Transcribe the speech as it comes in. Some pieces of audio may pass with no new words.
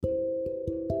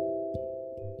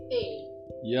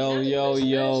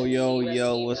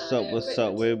Yo, what's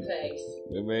up? We're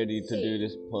ready to do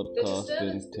this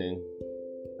podcasting thing.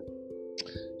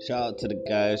 Shout out to the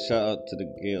guys, shout out to the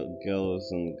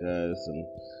girls and guys and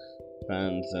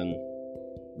fans and,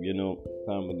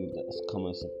 family that's come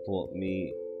and support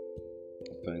me.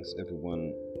 Thanks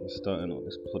everyone. We're starting out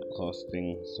this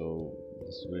podcasting, so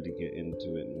let's really get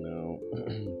into it now.